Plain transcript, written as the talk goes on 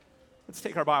Let's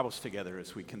take our Bibles together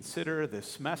as we consider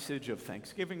this message of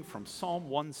thanksgiving from Psalm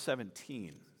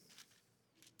 117.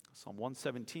 Psalm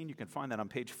 117, you can find that on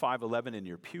page 511 in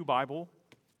your Pew Bible.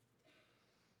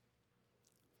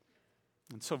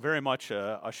 And so very much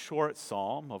a short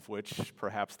psalm, of which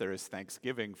perhaps there is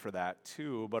thanksgiving for that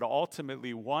too, but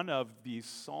ultimately one of these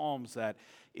psalms that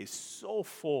is so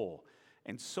full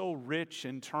and so rich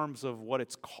in terms of what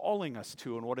it's calling us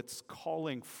to and what it's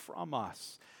calling from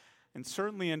us. And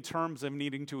certainly in terms of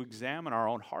needing to examine our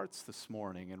own hearts this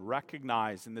morning and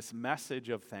recognize in this message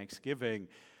of thanksgiving,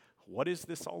 what is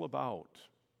this all about?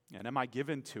 And am I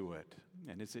given to it?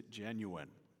 And is it genuine?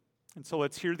 And so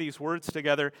let's hear these words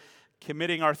together,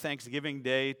 committing our Thanksgiving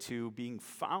Day to being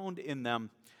found in them.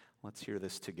 Let's hear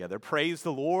this together. Praise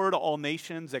the Lord, all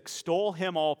nations. Extol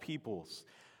him, all peoples.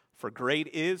 For great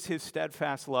is his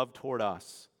steadfast love toward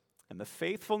us, and the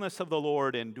faithfulness of the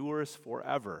Lord endures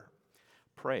forever.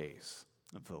 Praise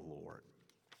the Lord.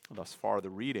 Thus far, the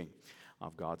reading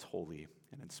of God's holy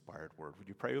and inspired word. Would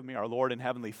you pray with me? Our Lord and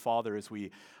Heavenly Father, as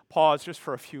we pause just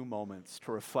for a few moments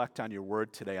to reflect on your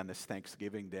word today on this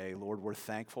Thanksgiving Day. Lord, we're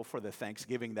thankful for the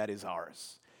thanksgiving that is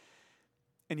ours.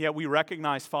 And yet we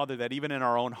recognize, Father, that even in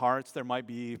our own hearts, there might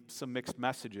be some mixed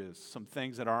messages, some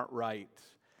things that aren't right.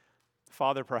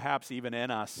 Father, perhaps even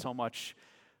in us, so much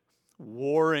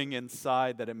warring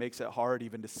inside that it makes it hard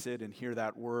even to sit and hear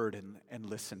that word and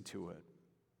listen to it.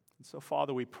 And so,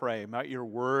 Father, we pray, might your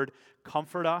word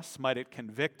comfort us, might it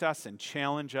convict us and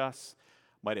challenge us,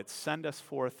 might it send us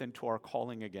forth into our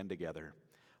calling again together.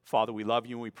 Father, we love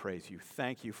you and we praise you.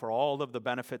 Thank you for all of the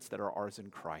benefits that are ours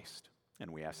in Christ. And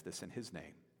we ask this in his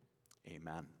name.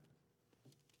 Amen.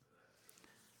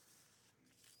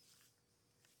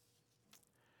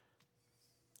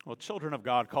 Well, children of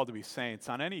God called to be saints,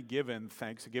 on any given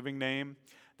Thanksgiving name,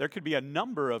 there could be a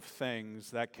number of things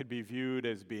that could be viewed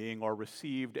as being or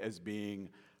received as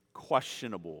being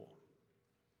questionable.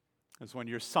 As when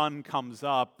your son comes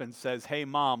up and says, "Hey,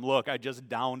 Mom, look, I just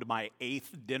downed my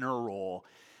 8th dinner roll."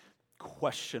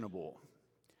 Questionable.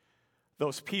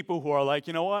 Those people who are like,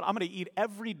 you know what, I'm going to eat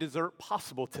every dessert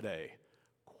possible today.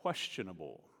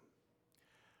 Questionable.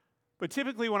 But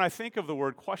typically when I think of the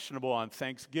word questionable on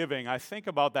Thanksgiving, I think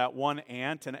about that one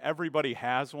aunt, and everybody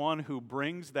has one, who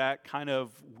brings that kind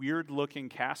of weird-looking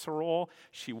casserole.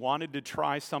 She wanted to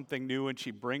try something new, and she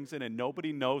brings it, and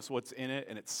nobody knows what's in it,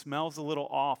 and it smells a little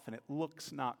off, and it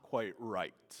looks not quite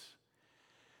right.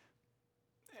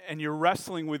 And you're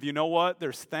wrestling with, you know what,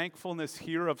 there's thankfulness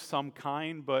here of some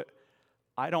kind, but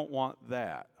I don't want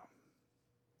that.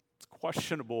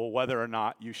 Questionable whether or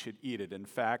not you should eat it. In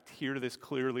fact, hear this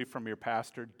clearly from your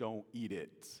pastor, don't eat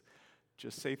it.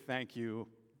 Just say thank you,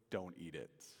 don't eat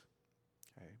it.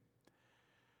 Okay?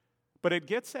 But it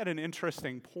gets at an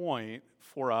interesting point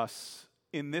for us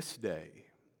in this day,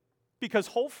 because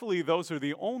hopefully those are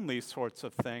the only sorts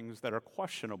of things that are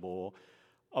questionable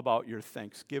about your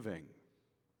Thanksgiving.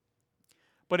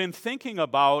 But in thinking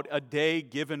about a day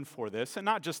given for this, and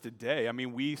not just a day, I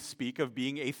mean, we speak of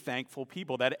being a thankful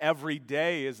people, that every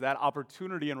day is that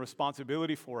opportunity and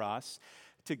responsibility for us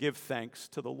to give thanks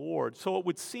to the Lord. So it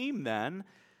would seem then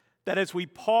that as we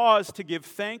pause to give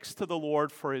thanks to the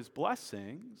Lord for his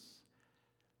blessings,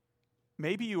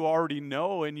 maybe you already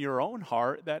know in your own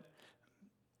heart that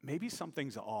maybe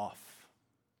something's off.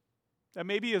 That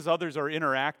maybe as others are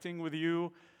interacting with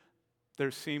you, there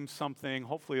seems something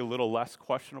hopefully a little less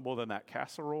questionable than that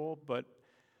casserole, but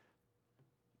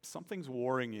something's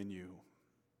warring in you.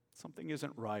 Something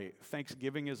isn't right.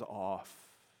 Thanksgiving is off.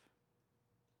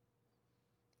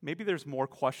 Maybe there's more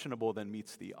questionable than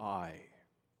meets the eye.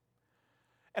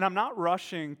 And I'm not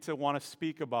rushing to want to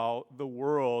speak about the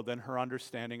world and her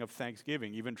understanding of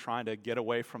Thanksgiving, even trying to get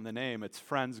away from the name. It's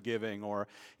Friendsgiving, or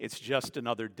it's just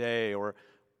another day, or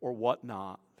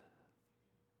whatnot.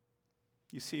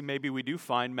 You see, maybe we do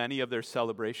find many of their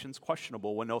celebrations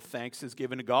questionable when no thanks is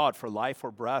given to God for life or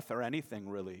breath or anything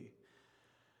really.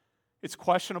 It's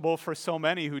questionable for so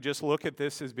many who just look at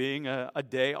this as being a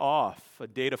day off, a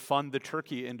day to fund the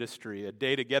turkey industry, a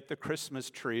day to get the Christmas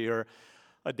tree, or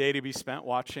a day to be spent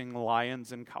watching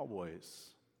Lions and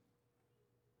Cowboys.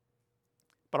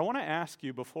 But I want to ask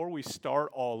you before we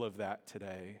start all of that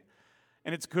today,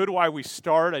 and it's good why we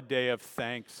start a day of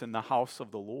thanks in the house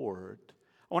of the Lord,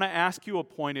 I want to ask you a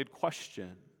pointed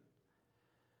question.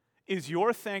 Is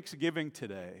your Thanksgiving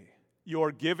today,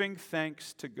 your giving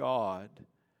thanks to God,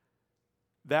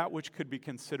 that which could be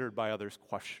considered by others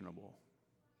questionable?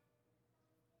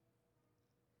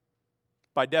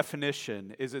 By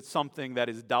definition, is it something that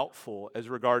is doubtful as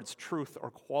regards truth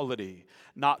or quality,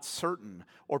 not certain,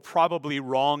 or probably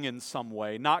wrong in some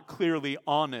way, not clearly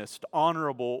honest,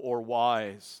 honorable, or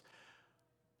wise?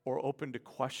 or open to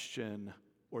question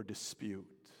or dispute?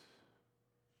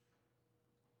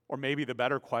 Or maybe the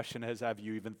better question is, have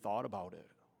you even thought about it?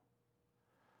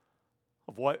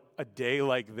 Of what a day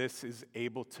like this is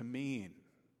able to mean,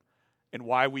 and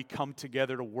why we come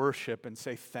together to worship and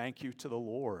say thank you to the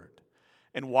Lord,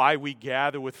 and why we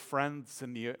gather with friends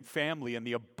and the family and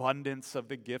the abundance of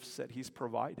the gifts that He's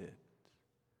provided.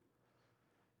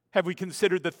 Have we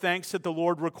considered the thanks that the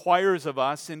Lord requires of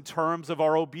us in terms of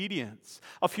our obedience?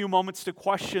 A few moments to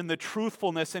question the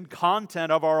truthfulness and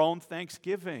content of our own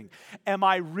thanksgiving. Am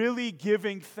I really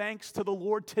giving thanks to the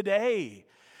Lord today?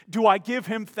 Do I give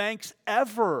Him thanks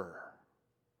ever?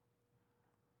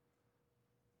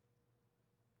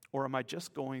 Or am I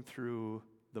just going through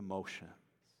the motions?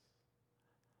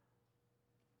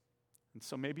 And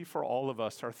so maybe for all of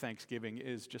us, our thanksgiving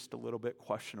is just a little bit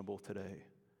questionable today.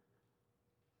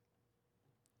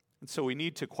 And so we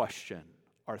need to question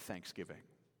our thanksgiving.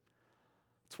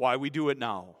 That's why we do it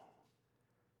now.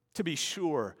 To be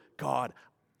sure, God,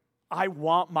 I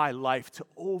want my life to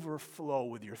overflow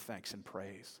with your thanks and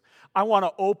praise. I want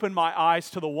to open my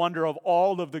eyes to the wonder of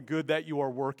all of the good that you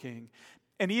are working.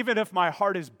 And even if my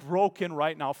heart is broken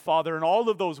right now, Father, in all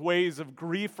of those ways of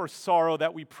grief or sorrow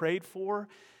that we prayed for,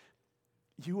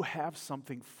 you have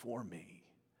something for me.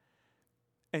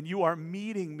 And you are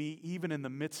meeting me even in the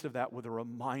midst of that with a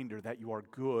reminder that you are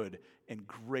good and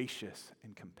gracious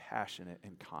and compassionate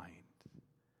and kind.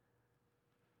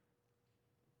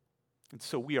 And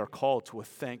so we are called to a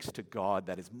thanks to God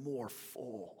that is more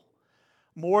full,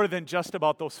 more than just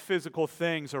about those physical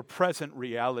things or present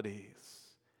realities.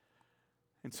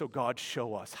 And so God,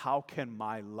 show us, how can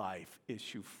my life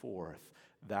issue forth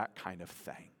that kind of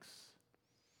thanks?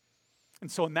 And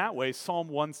so in that way, Psalm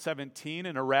 117,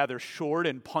 in a rather short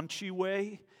and punchy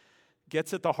way,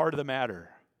 gets at the heart of the matter.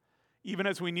 Even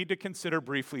as we need to consider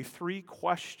briefly 3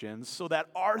 questions so that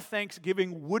our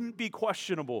thanksgiving wouldn't be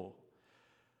questionable,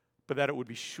 but that it would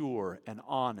be sure and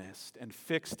honest and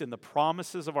fixed in the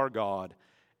promises of our God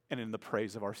and in the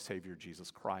praise of our Savior Jesus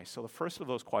Christ. So the first of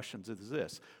those questions is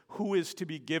this: who is to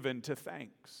be given to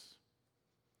thanks?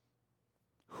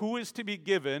 Who is to be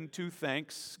given to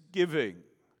thanksgiving?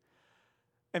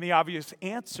 And the obvious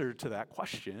answer to that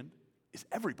question is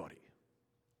everybody.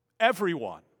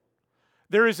 Everyone.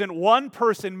 There isn't one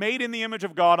person made in the image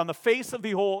of God on the face of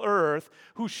the whole earth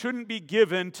who shouldn't be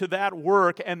given to that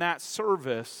work and that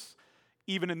service,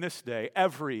 even in this day,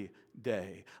 every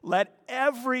day. Let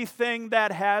everything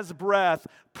that has breath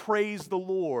praise the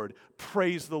Lord.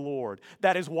 Praise the Lord.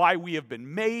 That is why we have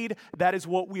been made. That is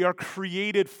what we are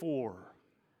created for.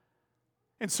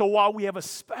 And so while we have a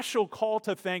special call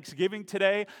to thanksgiving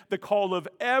today, the call of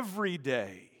every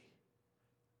day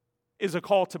is a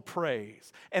call to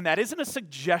praise. And that isn't a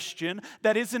suggestion,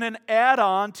 that isn't an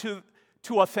add-on to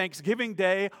a Thanksgiving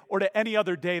day or to any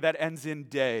other day that ends in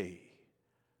day.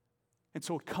 And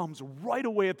so it comes right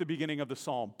away at the beginning of the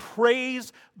psalm.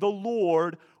 Praise the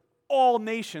Lord, all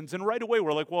nations. And right away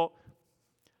we're like, well,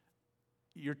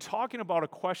 you're talking about a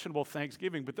questionable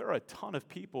thanksgiving, but there are a ton of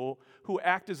people who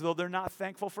act as though they're not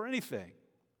thankful for anything.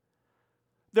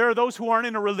 There are those who aren't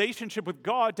in a relationship with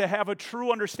God to have a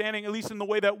true understanding, at least in the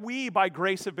way that we, by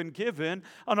grace, have been given,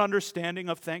 an understanding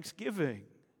of thanksgiving.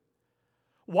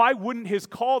 Why wouldn't His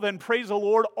call then, praise the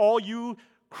Lord, all you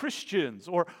Christians,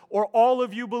 or all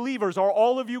of you believers, or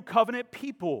all of you covenant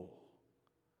people?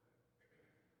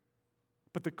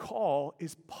 But the call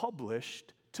is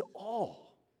published to all.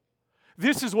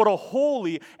 This is what a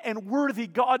holy and worthy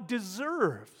God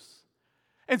deserves.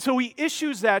 And so He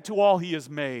issues that to all He has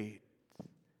made.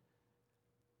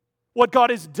 What God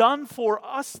has done for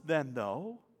us then,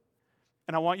 though,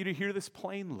 and I want you to hear this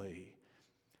plainly,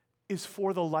 is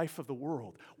for the life of the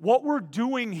world. What we're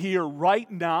doing here right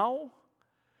now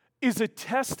is a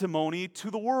testimony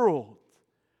to the world.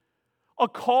 A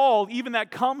call even that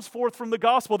comes forth from the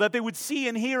gospel, that they would see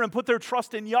and hear and put their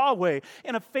trust in Yahweh,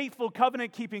 in a faithful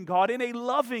covenant-keeping God, in a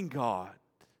loving God.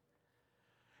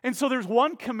 And so there's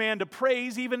one command to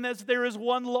praise, even as there is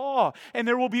one law, and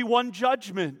there will be one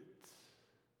judgment.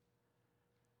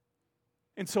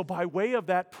 And so by way of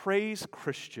that praise,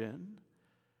 Christian,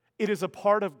 it is a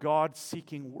part of God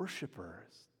seeking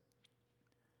worshipers.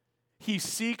 He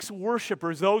seeks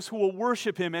worshipers, those who will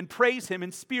worship Him and praise Him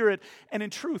in spirit and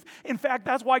in truth. In fact,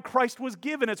 that's why Christ was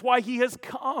given. It's why He has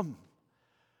come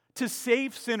to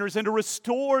save sinners and to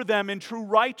restore them in true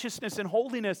righteousness and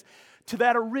holiness to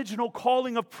that original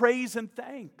calling of praise and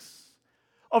thanks,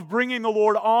 of bringing the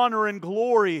Lord honor and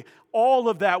glory, all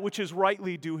of that which is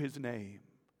rightly due His name.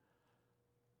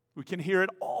 We can hear it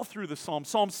all through the psalm.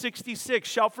 Psalm 66,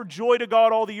 shout for joy to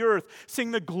God, all the earth. Sing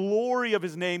the glory of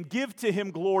his name. Give to him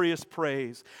glorious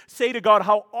praise. Say to God,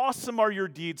 how awesome are your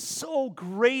deeds. So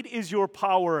great is your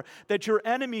power that your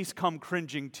enemies come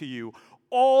cringing to you.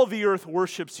 All the earth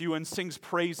worships you and sings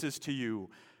praises to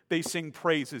you. They sing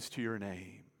praises to your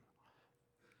name.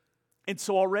 And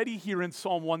so already here in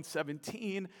Psalm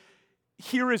 117,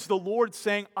 here is the Lord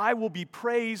saying, I will be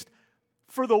praised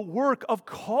for the work of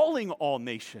calling all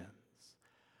nations,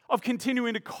 of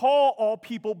continuing to call all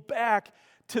people back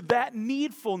to that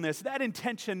needfulness, that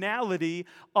intentionality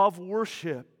of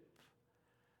worship.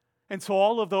 And so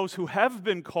all of those who have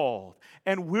been called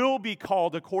and will be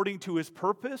called according to his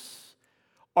purpose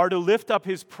are to lift up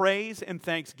his praise and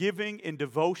thanksgiving in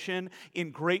devotion,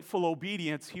 in grateful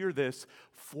obedience, hear this,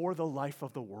 for the life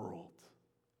of the world.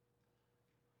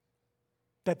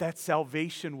 That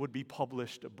salvation would be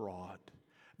published abroad.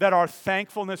 That our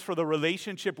thankfulness for the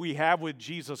relationship we have with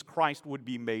Jesus Christ would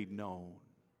be made known.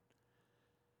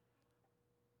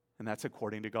 And that's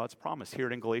according to God's promise. Hear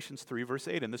it in Galatians 3, verse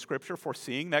 8 in the scripture,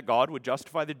 foreseeing that God would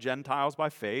justify the Gentiles by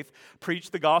faith,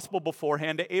 preached the gospel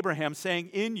beforehand to Abraham, saying,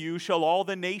 in you shall all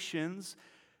the nations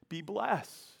be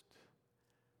blessed.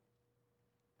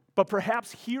 But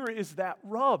perhaps here is that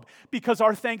rub, because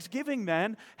our thanksgiving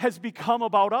then has become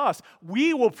about us.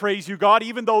 We will praise you, God,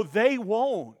 even though they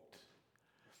won't.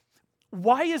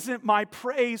 Why isn't my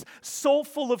praise so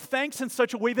full of thanks in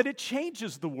such a way that it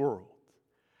changes the world?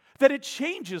 That it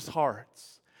changes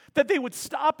hearts? That they would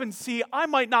stop and see, I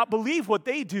might not believe what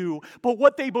they do, but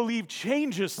what they believe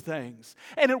changes things.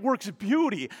 And it works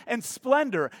beauty and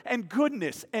splendor and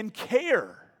goodness and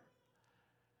care.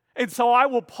 And so I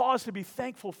will pause to be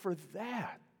thankful for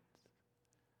that.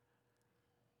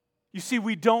 You see,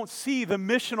 we don't see the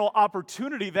missional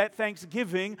opportunity that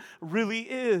Thanksgiving really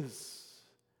is.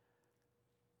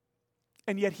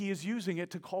 And yet he is using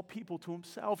it to call people to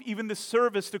himself. Even the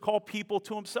service to call people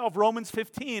to himself. Romans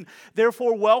 15,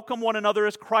 therefore welcome one another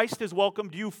as Christ has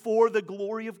welcomed you for the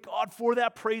glory of God, for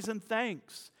that praise and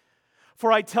thanks.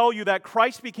 For I tell you that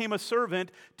Christ became a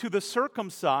servant to the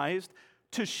circumcised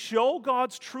to show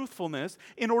God's truthfulness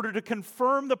in order to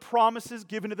confirm the promises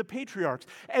given to the patriarchs.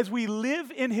 As we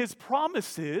live in his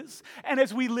promises, and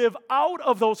as we live out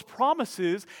of those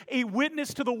promises, a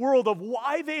witness to the world of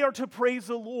why they are to praise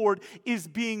the Lord is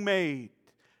being made.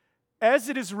 As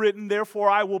it is written, therefore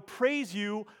I will praise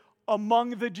you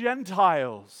among the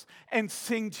Gentiles and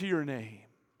sing to your name.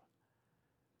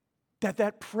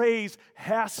 That praise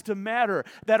has to matter,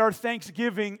 that our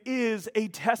thanksgiving is a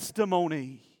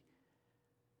testimony.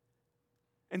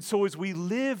 And so as we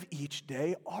live each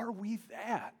day, are we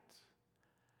that?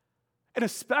 And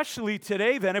especially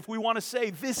today then, if we want to say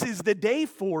this is the day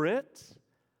for it,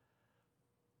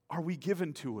 are we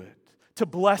given to it? To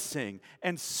blessing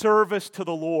and service to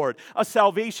the Lord. A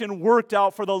salvation worked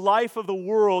out for the life of the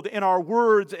world in our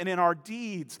words and in our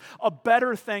deeds. A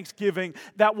better thanksgiving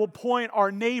that will point our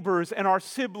neighbors and our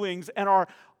siblings and our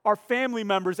family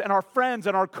members and our friends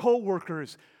and our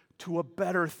co-workers to a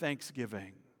better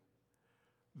thanksgiving.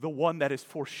 The one that is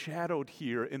foreshadowed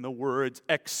here in the words,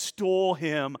 extol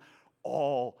him,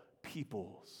 all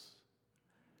peoples.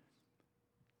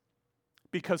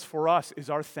 Because for us is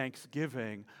our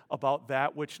thanksgiving about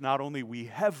that which not only we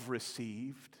have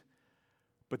received,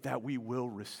 but that we will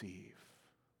receive.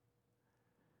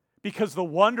 Because the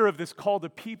wonder of this call to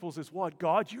peoples is what?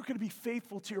 God, you're going to be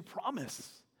faithful to your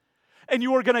promise. And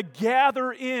you are going to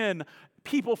gather in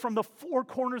people from the four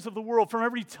corners of the world, from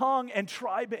every tongue and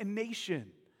tribe and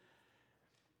nation.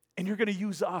 And you're going to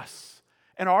use us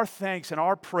and our thanks and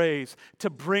our praise to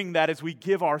bring that as we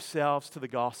give ourselves to the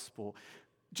gospel.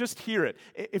 Just hear it.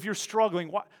 If you're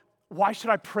struggling, why should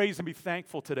I praise and be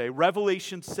thankful today?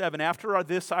 Revelation 7, after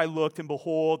this I looked, and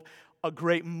behold, a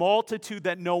great multitude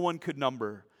that no one could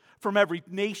number, from every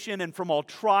nation and from all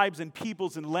tribes and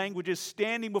peoples and languages,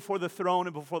 standing before the throne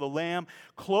and before the Lamb,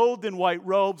 clothed in white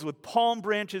robes with palm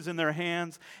branches in their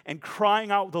hands, and crying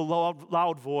out with a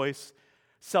loud voice,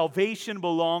 salvation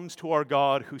belongs to our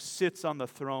God who sits on the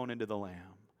throne and to the Lamb.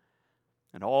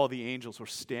 And all the angels were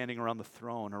standing around the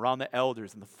throne, around the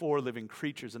elders and the four living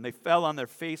creatures, and they fell on their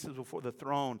faces before the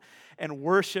throne and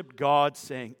worshiped God,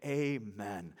 saying,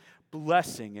 Amen.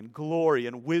 Blessing and glory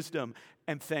and wisdom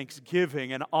and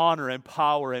thanksgiving and honor and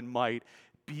power and might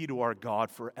be to our God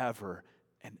forever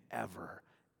and ever.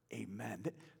 Amen.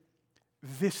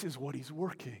 This is what he's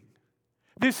working.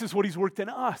 This is what he's worked in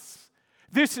us.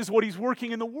 This is what he's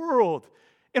working in the world.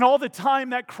 And all the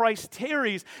time that Christ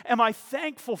tarries, am I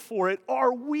thankful for it?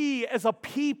 Are we as a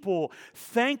people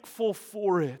thankful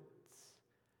for it?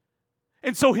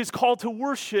 And so his call to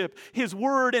worship, his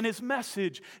word and his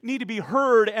message need to be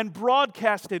heard and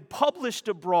broadcasted, published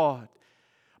abroad.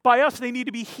 By us, they need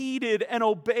to be heeded and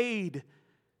obeyed.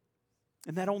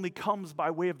 And that only comes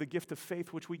by way of the gift of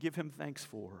faith, which we give him thanks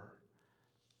for.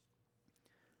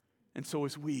 And so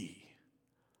as we,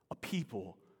 a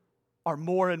people, are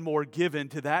more and more given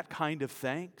to that kind of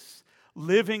thanks,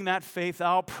 living that faith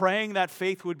out, praying that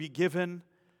faith would be given,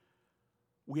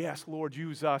 we ask, Lord,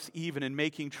 use us even in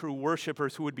making true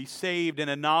worshipers who would be saved in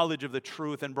a knowledge of the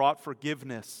truth and brought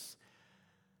forgiveness,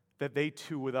 that they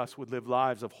too with us would live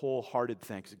lives of wholehearted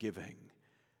thanksgiving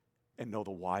and know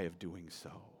the why of doing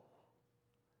so.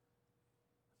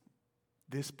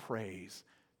 This praise,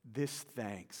 this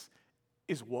thanks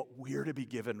is what we're to be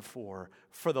given for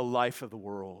the life of the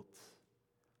world.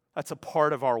 That's a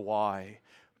part of our why.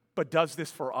 But does this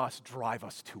for us drive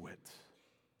us to it?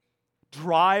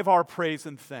 Drive our praise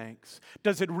and thanks?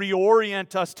 Does it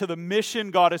reorient us to the mission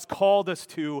God has called us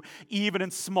to, even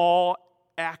in small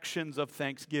actions of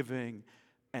thanksgiving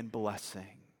and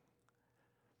blessing?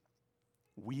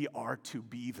 We are to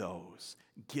be those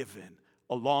given,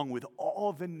 along with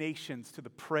all the nations, to the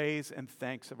praise and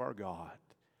thanks of our God.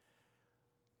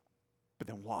 But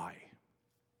then why?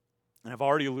 And I've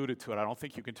already alluded to it. I don't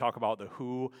think you can talk about the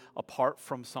who apart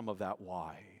from some of that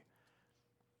why.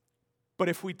 But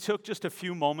if we took just a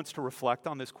few moments to reflect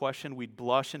on this question, we'd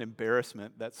blush in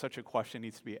embarrassment that such a question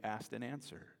needs to be asked and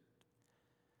answered.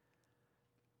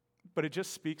 But it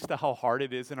just speaks to how hard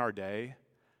it is in our day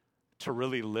to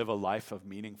really live a life of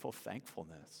meaningful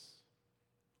thankfulness,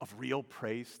 of real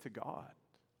praise to God.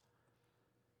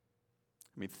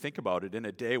 I mean, think about it. In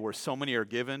a day where so many are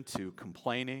given to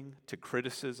complaining, to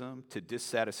criticism, to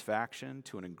dissatisfaction,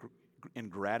 to an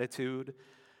ingratitude,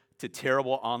 to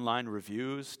terrible online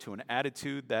reviews, to an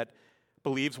attitude that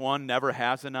believes one never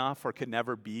has enough or can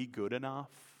never be good enough,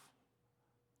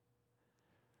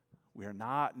 we are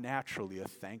not naturally a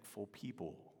thankful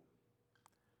people.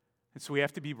 And so we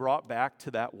have to be brought back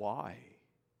to that why.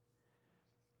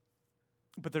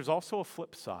 But there's also a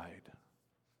flip side.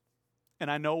 And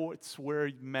I know it's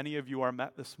where many of you are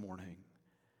met this morning.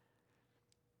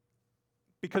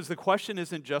 Because the question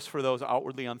isn't just for those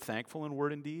outwardly unthankful in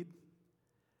word and deed,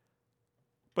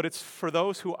 but it's for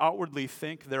those who outwardly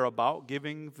think they're about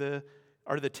giving the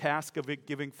task of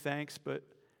giving thanks, but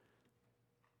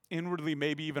inwardly,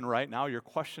 maybe even right now, you're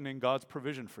questioning God's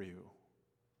provision for you.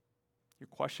 You're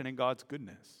questioning God's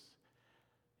goodness.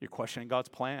 You're questioning God's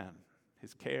plan,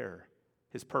 his care,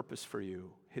 his purpose for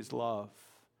you, his love.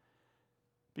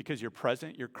 Because your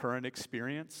present, your current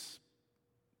experience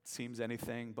seems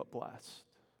anything but blessed.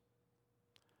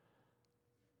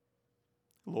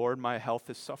 Lord, my health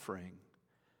is suffering.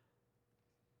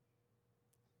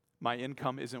 My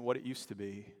income isn't what it used to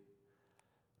be.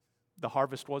 The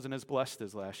harvest wasn't as blessed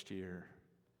as last year.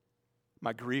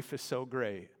 My grief is so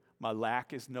great. My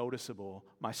lack is noticeable.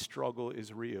 My struggle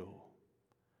is real.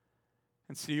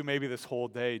 And to you, maybe this whole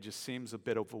day just seems a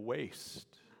bit of a waste.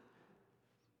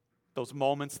 Those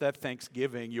moments that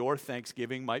Thanksgiving, your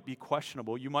Thanksgiving, might be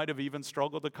questionable. You might have even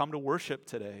struggled to come to worship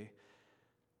today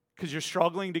because you're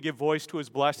struggling to give voice to his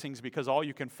blessings because all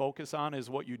you can focus on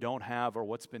is what you don't have or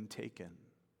what's been taken.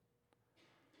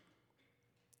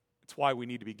 It's why we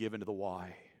need to be given to the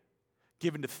why,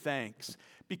 given to thanks,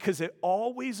 because it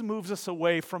always moves us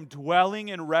away from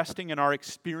dwelling and resting in our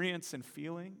experience and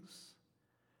feelings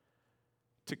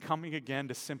to coming again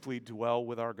to simply dwell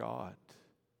with our God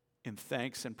in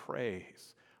thanks and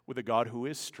praise, with a God who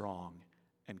is strong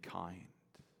and kind.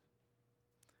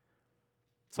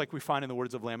 It's like we find in the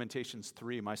words of Lamentations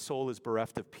 3, my soul is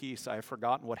bereft of peace. I have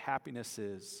forgotten what happiness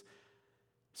is.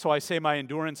 So I say my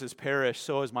endurance is perished,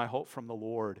 so is my hope from the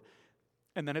Lord.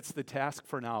 And then it's the task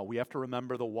for now. We have to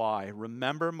remember the why.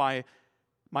 Remember my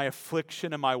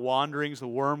affliction and my wanderings, the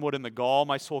wormwood and the gall.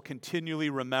 My soul continually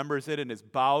remembers it and is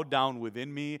bowed down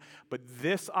within me. But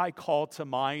this I call to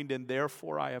mind, and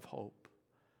therefore I have hope.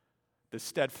 The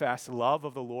steadfast love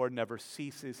of the Lord never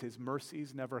ceases. His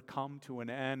mercies never come to an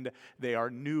end. They are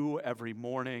new every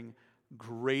morning.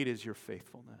 Great is your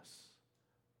faithfulness.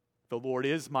 The Lord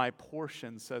is my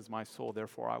portion, says my soul,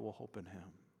 therefore I will hope in him.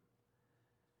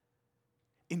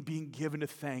 In being given to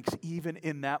thanks, even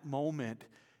in that moment,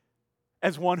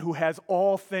 as one who has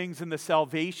all things in the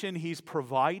salvation he's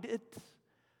provided,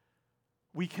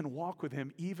 we can walk with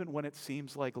him even when it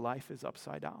seems like life is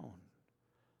upside down.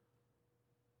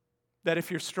 That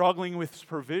if you're struggling with his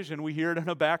provision, we hear it in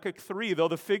Habakkuk 3, though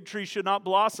the fig tree should not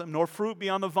blossom, nor fruit be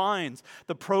on the vines,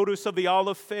 the produce of the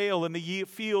olive fail, and the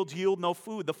fields yield no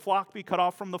food, the flock be cut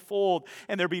off from the fold,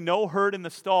 and there be no herd in the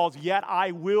stalls, yet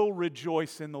I will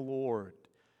rejoice in the Lord.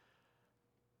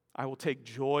 I will take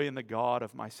joy in the God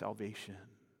of my salvation.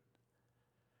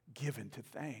 Given to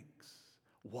thanks.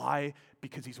 Why?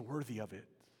 Because he's worthy of it.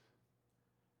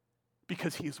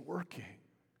 Because he is working.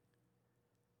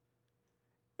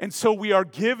 And so we are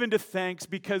given to thanks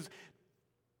because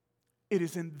it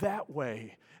is in that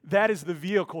way. That is the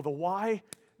vehicle. The why,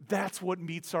 that's what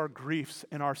meets our griefs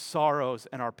and our sorrows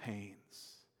and our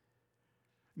pains.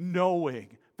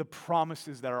 Knowing the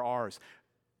promises that are ours.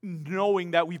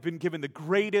 Knowing that we've been given the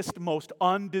greatest, most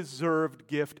undeserved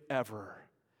gift ever.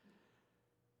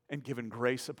 And given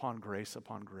grace upon grace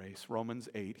upon grace. Romans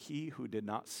 8, he who did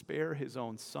not spare his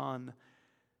own son,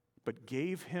 but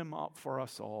gave him up for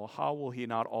us all, how will he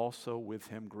not also with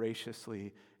him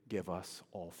graciously give us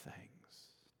all things?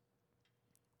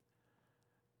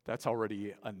 That's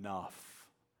already enough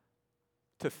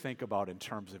to think about in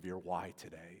terms of your why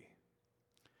today.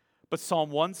 But Psalm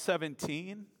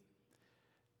 117,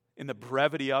 in the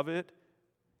brevity of it,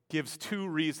 gives two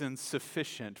reasons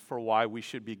sufficient for why we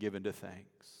should be given to thanks.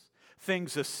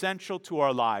 Things essential to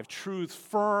our life, truths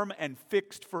firm and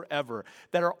fixed forever,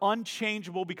 that are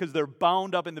unchangeable because they're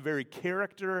bound up in the very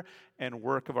character and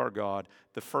work of our God.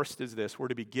 The first is this: we're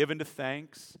to be given to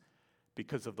thanks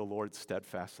because of the Lord's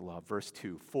steadfast love. Verse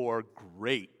 2, for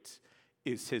great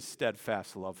is his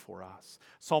steadfast love for us.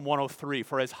 Psalm 103,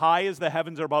 for as high as the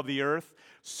heavens are above the earth,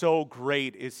 so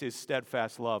great is his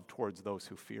steadfast love towards those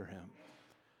who fear him.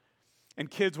 And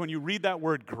kids, when you read that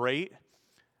word great,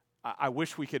 I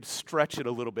wish we could stretch it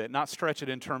a little bit. Not stretch it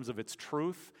in terms of its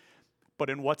truth, but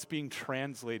in what's being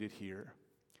translated here.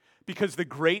 Because the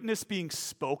greatness being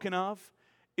spoken of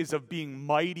is of being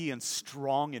mighty and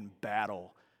strong in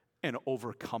battle and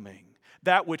overcoming.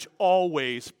 That which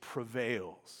always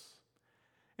prevails.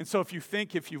 And so if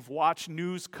you've watched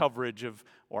news coverage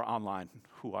or online,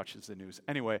 who watches the news?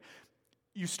 Anyway,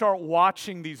 you start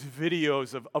watching these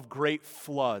videos of great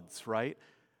floods, right?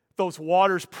 Those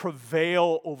waters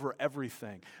prevail over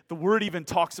everything. The word even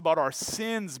talks about our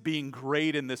sins being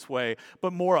great in this way,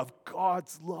 but more of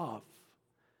God's love.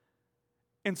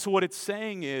 And so what it's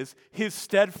saying is, his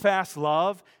steadfast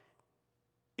love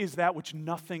is that which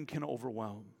nothing can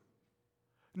overwhelm.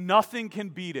 Nothing can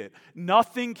beat it.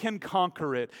 Nothing can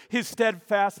conquer it. His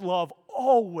steadfast love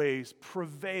always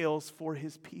prevails for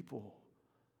his people.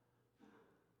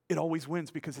 It always wins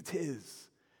because it's his.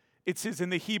 It's his, in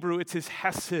the Hebrew, it's his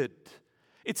hesed.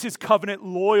 It's his covenant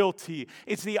loyalty.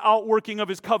 It's the outworking of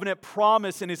his covenant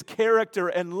promise and his character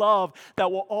and love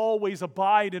that will always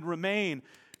abide and remain.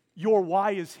 Your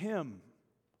why is him.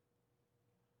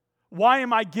 Why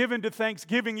am I given to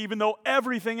thanksgiving even though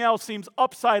everything else seems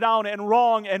upside down and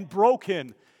wrong and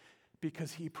broken?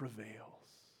 Because he prevails.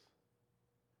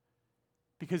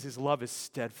 Because his love is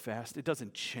steadfast. It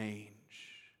doesn't change.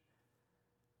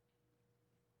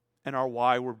 And our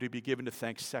why, we're to be given to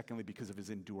thanks, secondly, because of his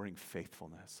enduring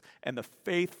faithfulness. And the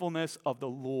faithfulness of the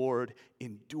Lord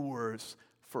endures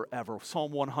forever.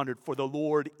 Psalm 100, for the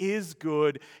Lord is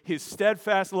good, his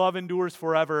steadfast love endures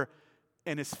forever,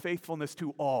 and his faithfulness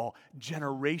to all,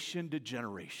 generation to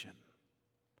generation.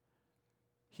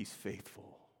 He's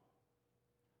faithful.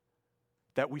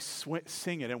 That we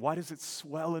sing it. And why does it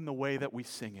swell in the way that we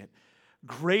sing it?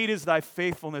 Great is thy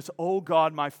faithfulness, O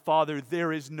God, my Father.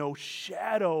 There is no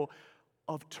shadow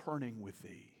of turning with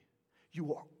thee.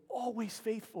 You are always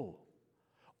faithful.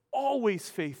 Always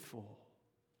faithful.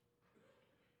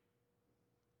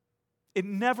 It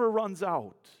never runs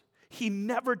out. He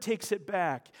never takes it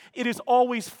back. It is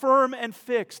always firm and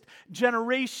fixed,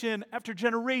 generation after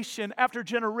generation after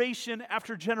generation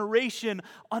after generation,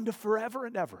 unto forever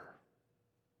and ever.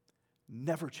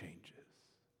 Never changes.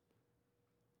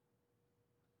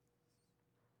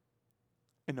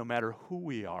 And no matter who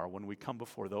we are when we come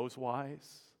before those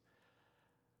wise,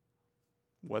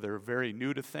 whether very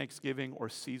new to Thanksgiving or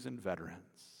seasoned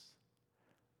veterans,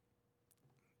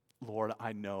 Lord,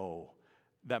 I know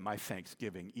that my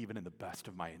thanksgiving, even in the best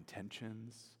of my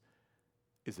intentions,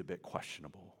 is a bit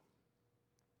questionable.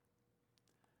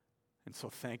 And so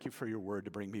thank you for your word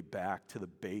to bring me back to the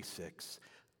basics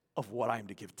of what I am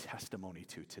to give testimony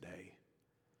to today.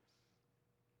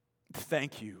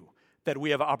 Thank you that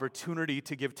we have opportunity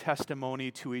to give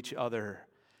testimony to each other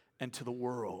and to the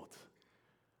world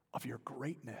of your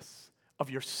greatness, of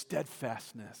your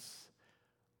steadfastness,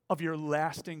 of your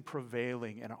lasting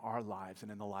prevailing in our lives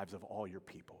and in the lives of all your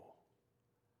people.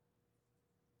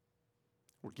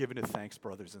 We're given to thanks,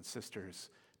 brothers and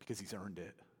sisters, because he's earned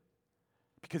it,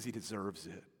 because he deserves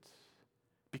it,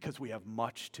 because we have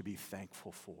much to be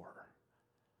thankful for.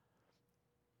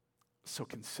 So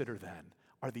consider then,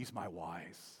 are these my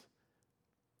whys?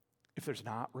 If there's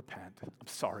not, repent. I'm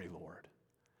sorry, Lord.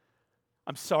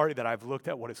 I'm sorry that I've looked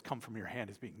at what has come from your hand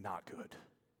as being not good.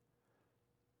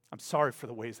 I'm sorry for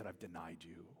the ways that I've denied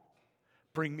you.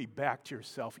 Bring me back to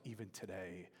yourself even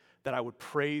today, that I would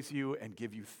praise you and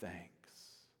give you thanks.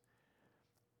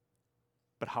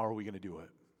 But how are we going to do it?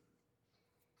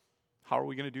 How are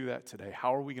we going to do that today?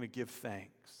 How are we going to give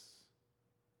thanks?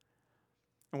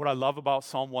 And what I love about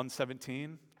Psalm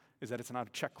 117 is that it's not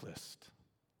a checklist.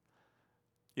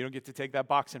 You don't get to take that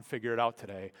box and figure it out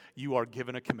today. You are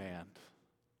given a command.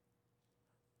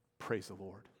 Praise the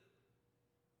Lord.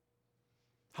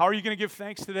 How are you going to give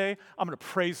thanks today? I'm going to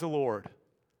praise the Lord.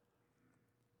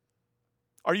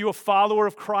 Are you a follower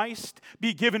of Christ?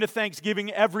 Be given to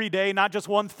thanksgiving every day, not just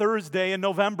one Thursday in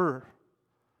November.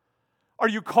 Are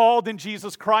you called in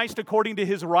Jesus Christ according to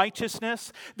his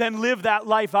righteousness? Then live that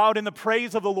life out in the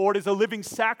praise of the Lord as a living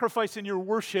sacrifice in your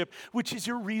worship, which is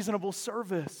your reasonable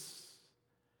service.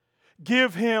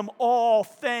 Give him all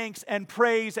thanks and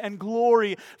praise and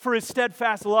glory for his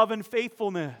steadfast love and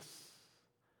faithfulness.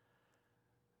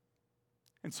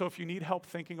 And so if you need help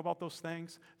thinking about those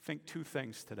things, think two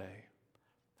things today.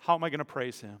 How am I going to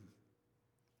praise him?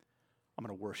 I'm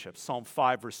going to worship. Psalm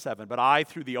 5, verse 7. But I,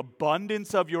 through the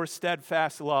abundance of your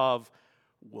steadfast love,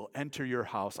 will enter your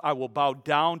house. I will bow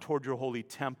down toward your holy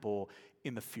temple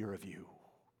in the fear of you.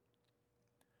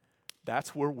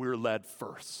 That's where we're led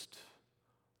first.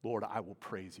 Lord, I will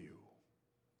praise you.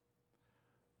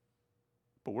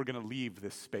 But we're going to leave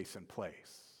this space and place.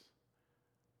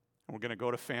 And we're going to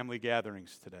go to family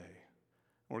gatherings today.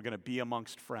 We're going to be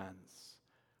amongst friends.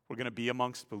 We're going to be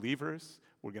amongst believers.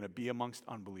 We're going to be amongst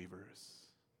unbelievers.